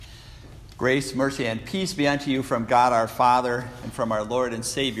Grace, mercy, and peace be unto you from God our Father and from our Lord and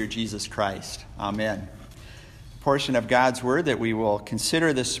Savior Jesus Christ. Amen. The portion of God's Word that we will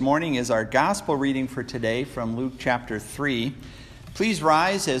consider this morning is our gospel reading for today from Luke chapter 3. Please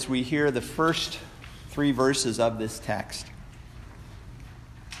rise as we hear the first 3 verses of this text.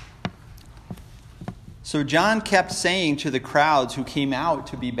 So John kept saying to the crowds who came out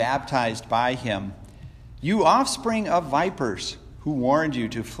to be baptized by him, "You offspring of vipers, who warned you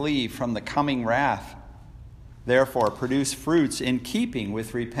to flee from the coming wrath? Therefore produce fruits in keeping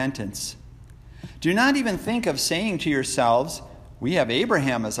with repentance. Do not even think of saying to yourselves, 'We have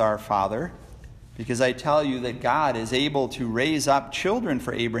Abraham as our father,' because I tell you that God is able to raise up children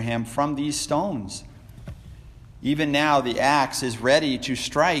for Abraham from these stones. Even now the axe is ready to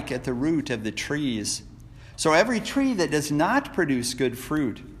strike at the root of the trees. So every tree that does not produce good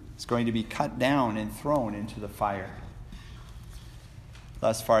fruit is going to be cut down and thrown into the fire."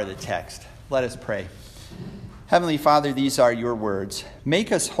 Thus far the text. Let us pray. Heavenly Father, these are your words.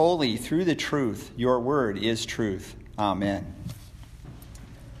 Make us holy through the truth. Your word is truth. Amen.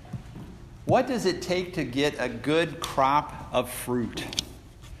 What does it take to get a good crop of fruit?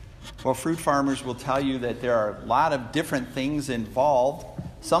 Well, fruit farmers will tell you that there are a lot of different things involved,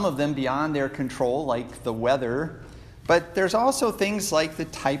 some of them beyond their control, like the weather. But there's also things like the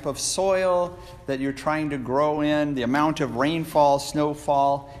type of soil that you're trying to grow in, the amount of rainfall,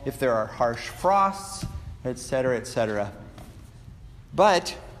 snowfall, if there are harsh frosts, etc., etc.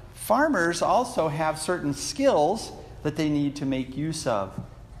 But farmers also have certain skills that they need to make use of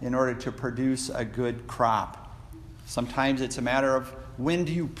in order to produce a good crop. Sometimes it's a matter of when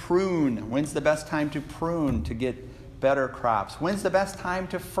do you prune? When's the best time to prune to get better crops? When's the best time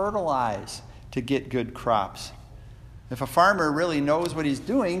to fertilize to get good crops? If a farmer really knows what he's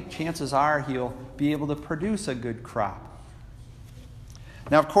doing, chances are he'll be able to produce a good crop.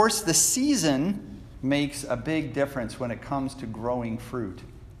 Now, of course, the season makes a big difference when it comes to growing fruit.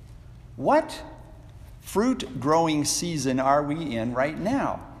 What fruit growing season are we in right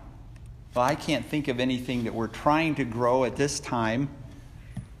now? Well, I can't think of anything that we're trying to grow at this time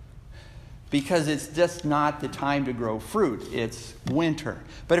because it's just not the time to grow fruit. It's winter.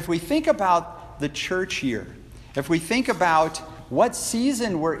 But if we think about the church year, if we think about what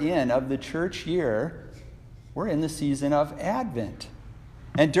season we're in of the church year, we're in the season of Advent.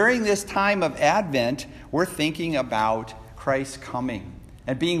 And during this time of Advent, we're thinking about Christ's coming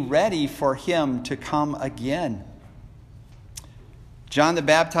and being ready for him to come again. John the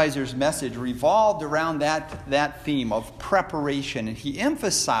Baptizer's message revolved around that theme of preparation, and he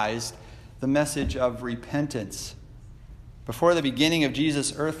emphasized the message of repentance. Before the beginning of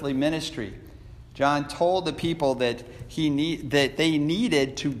Jesus' earthly ministry, John told the people that they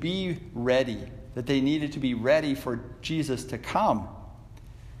needed to be ready, that they needed to be ready for Jesus to come.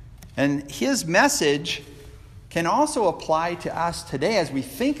 And his message can also apply to us today as we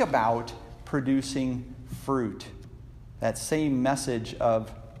think about producing fruit. That same message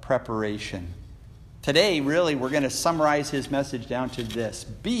of preparation. Today, really, we're going to summarize his message down to this: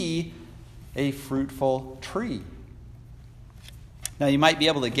 be a fruitful tree. Now, you might be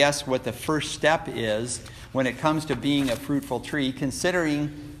able to guess what the first step is when it comes to being a fruitful tree.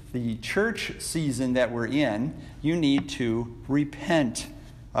 Considering the church season that we're in, you need to repent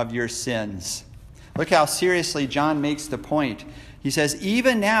of your sins. Look how seriously John makes the point. He says,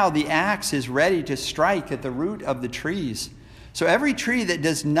 "Even now the axe is ready to strike at the root of the trees. So every tree that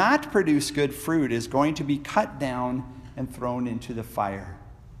does not produce good fruit is going to be cut down and thrown into the fire."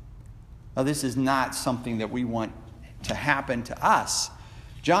 Now, this is not something that we want to happen to us.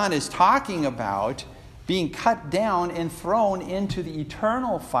 John is talking about being cut down and thrown into the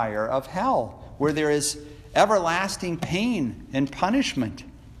eternal fire of hell, where there is everlasting pain and punishment.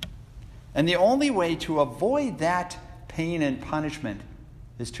 And the only way to avoid that pain and punishment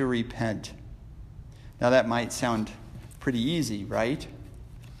is to repent. Now, that might sound pretty easy, right?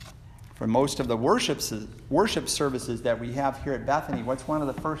 For most of the worship services that we have here at Bethany, what's one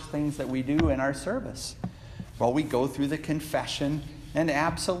of the first things that we do in our service? Well, we go through the confession and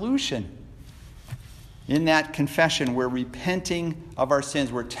absolution. In that confession, we're repenting of our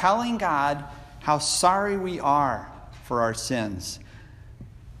sins. We're telling God how sorry we are for our sins.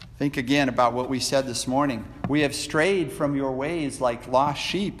 Think again about what we said this morning. We have strayed from your ways like lost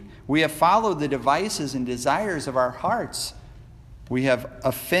sheep. We have followed the devices and desires of our hearts. We have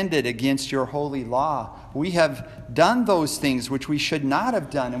offended against your holy law. We have done those things which we should not have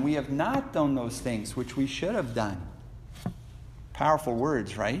done, and we have not done those things which we should have done. Powerful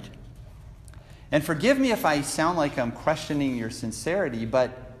words, right? And forgive me if I sound like I'm questioning your sincerity,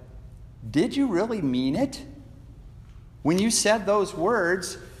 but did you really mean it? When you said those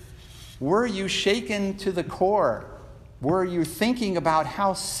words, Were you shaken to the core? Were you thinking about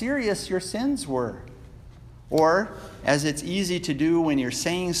how serious your sins were? Or, as it's easy to do when you're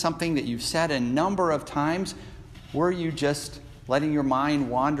saying something that you've said a number of times, were you just letting your mind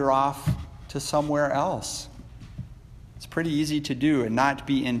wander off to somewhere else? It's pretty easy to do and not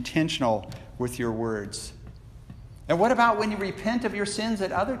be intentional with your words. And what about when you repent of your sins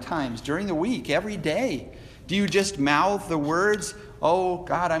at other times during the week, every day? Do you just mouth the words, "Oh,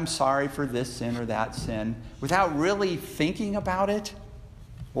 God, I'm sorry for this sin or that sin," without really thinking about it?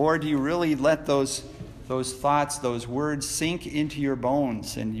 Or do you really let those thoughts, those words sink into your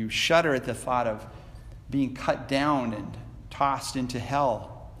bones and you shudder at the thought of being cut down and tossed into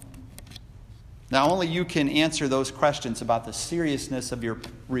hell? Now, only you can answer those questions about the seriousness of your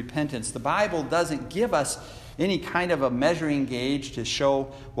repentance. The Bible doesn't give us any kind of a measuring gauge to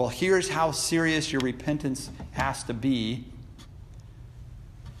show, well, here's how serious your repentance has to be.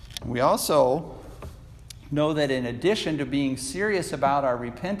 We also know that in addition to being serious about our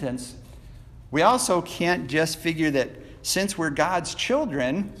repentance, we also can't just figure that since we're God's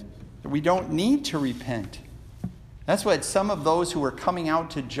children, we don't need to repent. That's what some of those who were coming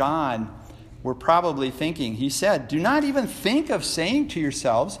out to John were probably thinking. He said, "Do not even think of saying to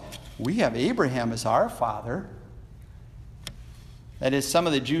yourselves, 'We have Abraham as our father.'" That is, some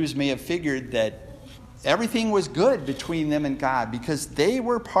of the Jews may have figured that everything was good between them and God because they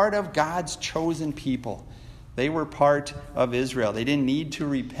were part of God's chosen people. They were part of Israel. They didn't need to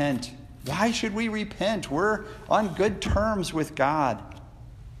repent. Why should we repent? We're on good terms with God.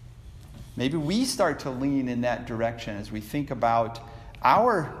 Maybe we start to lean in that direction as we think about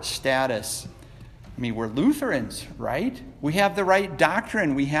our status. I mean, we're Lutherans, right? We have the right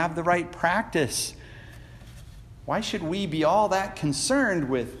doctrine. We have the right practice. Why should we be all that concerned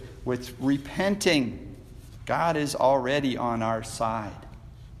with repenting? God is already on our side.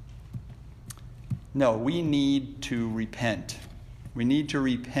 No, we need to repent. We need to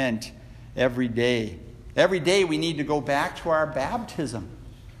repent every day. Every day we need to go back to our baptism.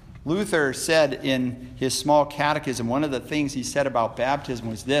 Luther said in his small catechism, one of the things he said about baptism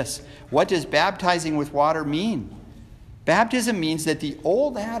was this: what does baptizing with water mean? Baptism means that the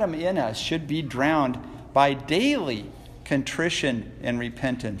old Adam in us should be drowned by daily contrition and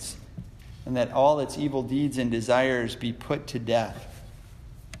repentance, and that all its evil deeds and desires be put to death.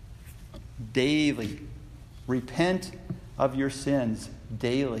 Daily. Repent of your sins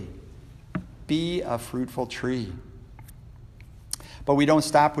daily. Be a fruitful tree. But we don't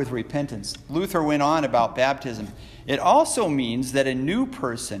stop with repentance. Luther went on about baptism. It also means that a new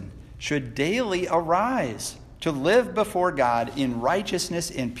person should daily arise to live before God in righteousness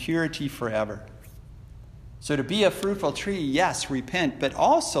and purity forever. So to be a fruitful tree, yes, repent, but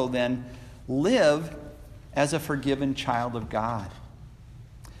also then live as a forgiven child of God.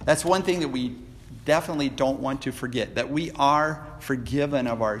 That's one thing that we definitely don't want to forget, that we are forgiven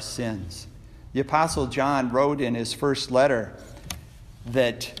of our sins. The Apostle John wrote in his first letter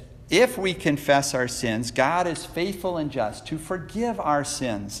that if we confess our sins, God is faithful and just to forgive our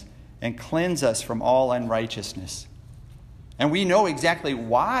sins and cleanse us from all unrighteousness. And we know exactly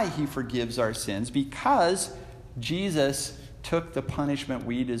why he forgives our sins, because Jesus took the punishment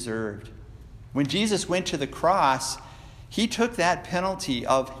we deserved. When Jesus went to the cross, he took that penalty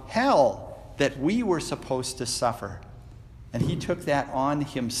of hell that we were supposed to suffer. And he took that on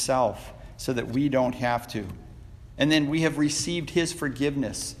himself so that we don't have to. And then we have received his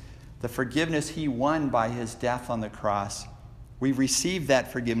forgiveness, the forgiveness he won by his death on the cross. We receive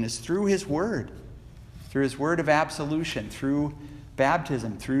that forgiveness through his word of absolution, through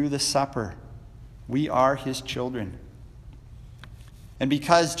baptism, through the supper. We are his children. And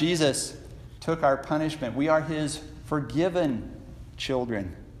because Jesus took our punishment, we are his forgiven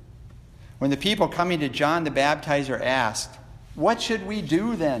children. When the people coming to John the Baptizer asked, "What should we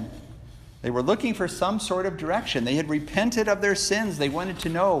do then?" They were looking for some sort of direction. They had repented of their sins. They wanted to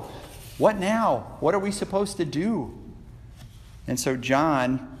know, what now? What are we supposed to do? And so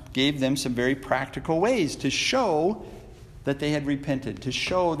John gave them some very practical ways to show that they had repented, to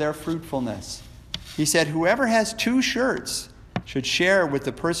show their fruitfulness. He said, "Whoever has 2 shirts should share with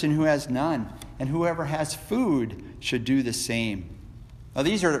the person who has none, and whoever has food should do the same." Now,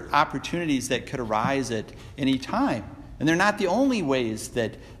 these are opportunities that could arise at any time. And they're not the only ways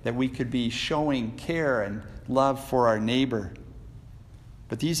that we could be showing care and love for our neighbor.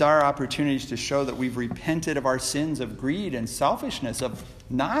 But these are opportunities to show that we've repented of our sins of greed and selfishness, of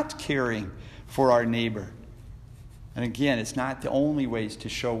not caring for our neighbor. And again, it's not the only ways to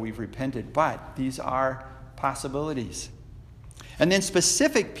show we've repented, but these are possibilities. And then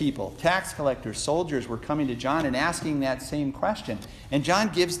specific people, tax collectors, soldiers, were coming to John and asking that same question. And John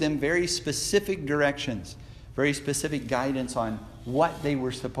gives them very specific directions, very specific guidance on what they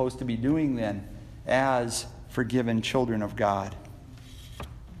were supposed to be doing then as forgiven children of God.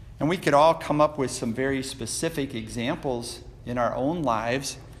 And we could all come up with some very specific examples in our own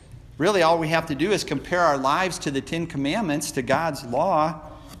lives. Really, all we have to do is compare our lives to the 10 Commandments, to God's law,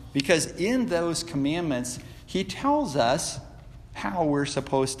 because in those commandments, He tells us how we're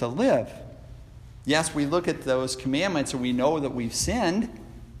supposed to live. Yes, we look at those commandments and we know that we've sinned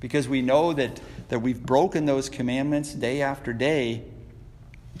because we know that we've broken those commandments day after day.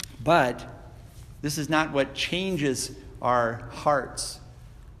 But this is not what changes our hearts.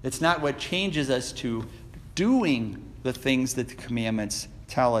 It's not what changes us to doing the things that the commandments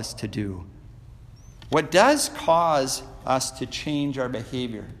tell us to do. What does cause us to change our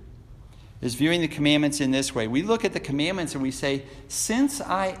behavior is viewing the commandments in this way. We look at the commandments and we say, since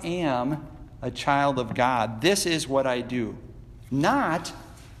I am a child of God, this is what I do. Not,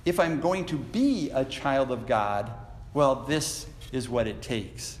 if I'm going to be a child of God, well, this is what it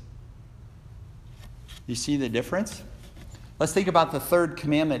takes. You see the difference? Let's think about the third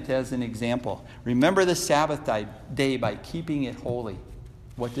commandment as an example. Remember the Sabbath day by keeping it holy.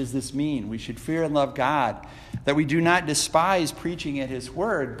 What does this mean? We should fear and love God, that we do not despise preaching at His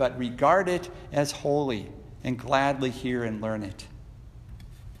word, but regard it as holy and gladly hear and learn it.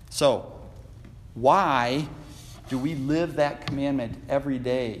 So, why do we live that commandment every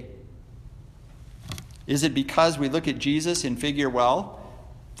day? Is it because we look at Jesus and figure, well,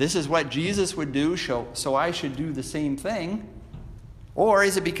 this is what Jesus would do, so I should do the same thing? Or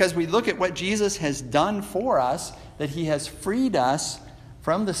is it because we look at what Jesus has done for us, that He has freed us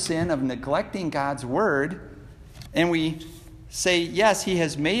from the sin of neglecting God's word, and we say, yes, He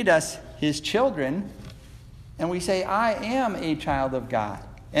has made us His children, and we say, I am a child of God,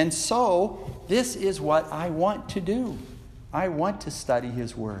 and so this is what I want to do. I want to study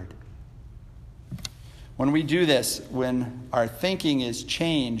His word. When we do this, when our thinking is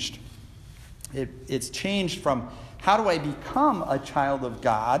changed, it's changed from how do I become a child of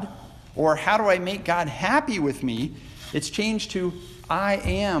God, or how do I make God happy with me? It's changed to I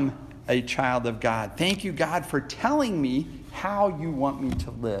am a child of God. Thank you, God, for telling me how you want me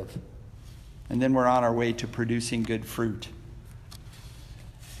to live. And then we're on our way to producing good fruit.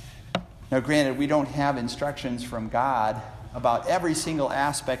 Now, granted, we don't have instructions from God about every single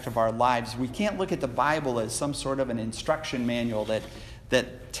aspect of our lives. We can't look at the Bible as some sort of an instruction manual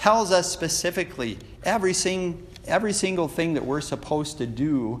that tells us specifically every single thing that we're supposed to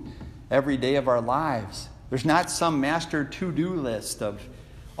do every day of our lives. There's not some master to-do list of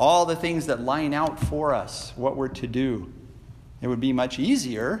all the things that line out for us what we're to do. It would be much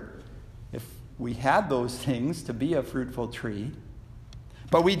easier if we had those things to be a fruitful tree.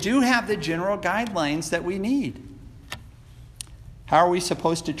 But we do have the general guidelines that we need. How are we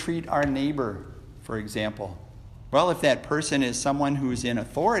supposed to treat our neighbor, for example? Well, if that person is someone who's in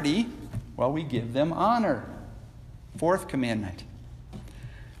authority, well, we give them honor. Fourth commandment.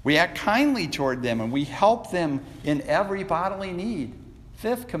 We act kindly toward them and we help them in every bodily need.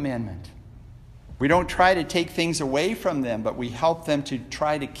 Fifth commandment. We don't try to take things away from them, but we help them to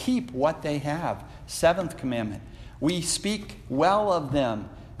try to keep what they have. Seventh commandment. We speak well of them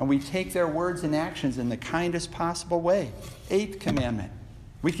and we take their words and actions in the kindest possible way. Eighth commandment.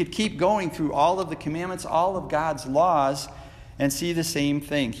 We could keep going through all of the commandments, all of God's laws, and see the same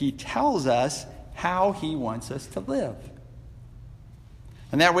thing. He tells us how He wants us to live.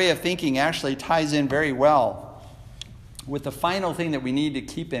 And that way of thinking actually ties in very well with the final thing that we need to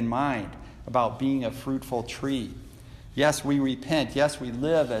keep in mind about being a fruitful tree. Yes, we repent. Yes, we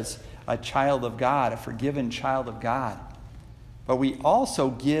live as a child of God, a forgiven child of God. But we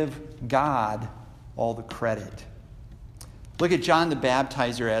also give God all the credit. Look at John the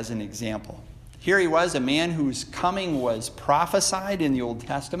Baptizer as an example. Here he was, a man whose coming was prophesied in the Old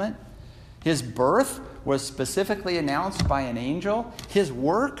Testament. His birth was specifically announced by an angel. His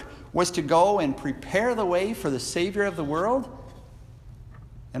work was to go and prepare the way for the Savior of the world.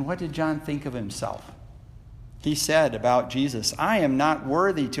 And what did John think of himself? He said about Jesus, I am not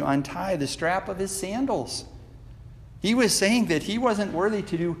worthy to untie the strap of His sandals. He was saying that he wasn't worthy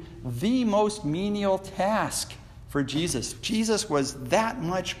to do the most menial task for Jesus. Jesus was that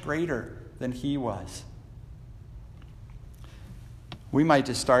much greater than he was. We might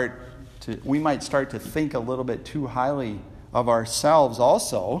start to think a little bit too highly of ourselves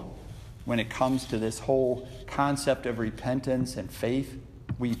also when it comes to this whole concept of repentance and faith.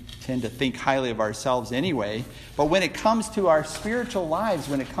 We tend to think highly of ourselves anyway. But when it comes to our spiritual lives,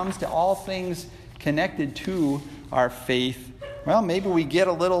 when it comes to all things connected to our faith, well, maybe we get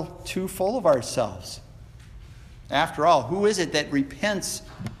a little too full of ourselves. After all, who is it that repents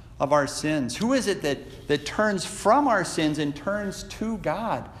of our sins? Who is it that turns from our sins and turns to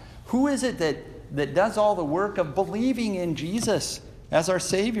God? Who is it that does all the work of believing in Jesus as our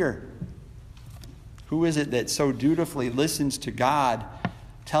Savior? Who is it that so dutifully listens to God,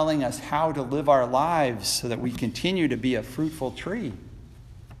 telling us how to live our lives so that we continue to be a fruitful tree?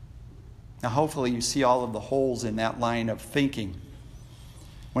 Now, hopefully you see all of the holes in that line of thinking.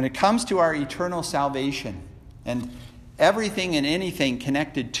 When it comes to our eternal salvation and everything and anything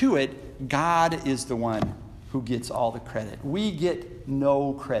connected to it, God is the one who gets all the credit. We get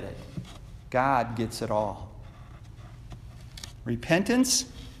no credit. God gets it all. Repentance,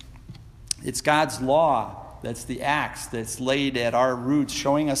 it's God's law. That's the axe that's laid at our roots,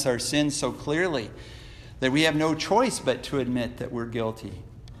 showing us our sins so clearly that we have no choice but to admit that we're guilty.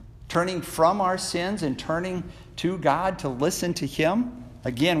 Turning from our sins and turning to God to listen to Him.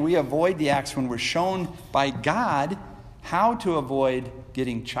 Again, we avoid the axe when we're shown by God how to avoid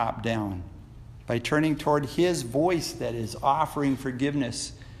getting chopped down. By turning toward His voice that is offering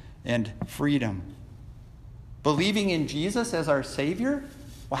forgiveness and freedom. Believing in Jesus as our Savior?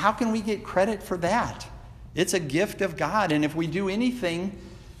 Well, how can we get credit for that? It's a gift of God, and if we do anything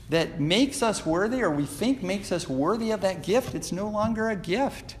that makes us worthy or we think makes us worthy of that gift, it's no longer a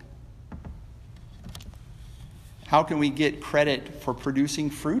gift. How can we get credit for producing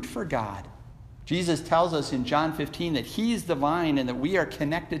fruit for God? Jesus tells us in John 15 that He is the vine and that we are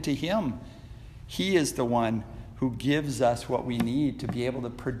connected to Him. He is the one who gives us what we need to be able to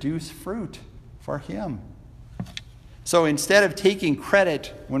produce fruit for Him. So instead of taking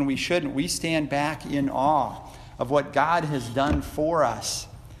credit when we shouldn't, we stand back in awe of what God has done for us,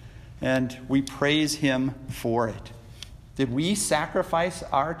 and we praise Him for it. Did we sacrifice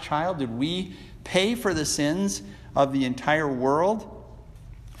our child? Did we pay for the sins of the entire world?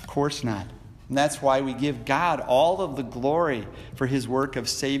 Of course not. And that's why we give God all of the glory for His work of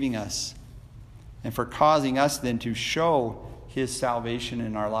saving us and for causing us then to show His salvation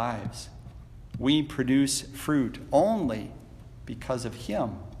in our lives. We produce fruit only because of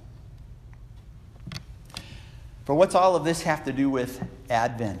Him. But what's all of this have to do with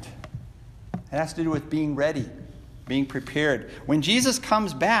Advent? It has to do with being ready, being prepared. When Jesus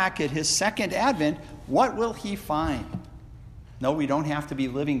comes back at His second Advent, what will He find? No, we don't have to be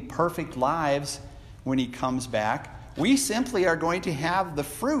living perfect lives when He comes back. We simply are going to have the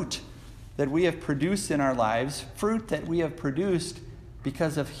fruit that we have produced in our lives, fruit that we have produced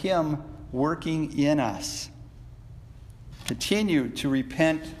because of Him working in us. Continue to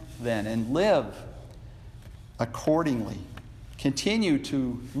repent then and live accordingly. Continue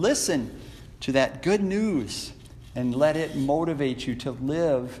to listen to that good news and let it motivate you to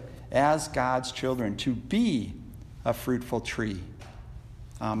live as God's children, to be a fruitful tree.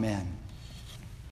 Amen.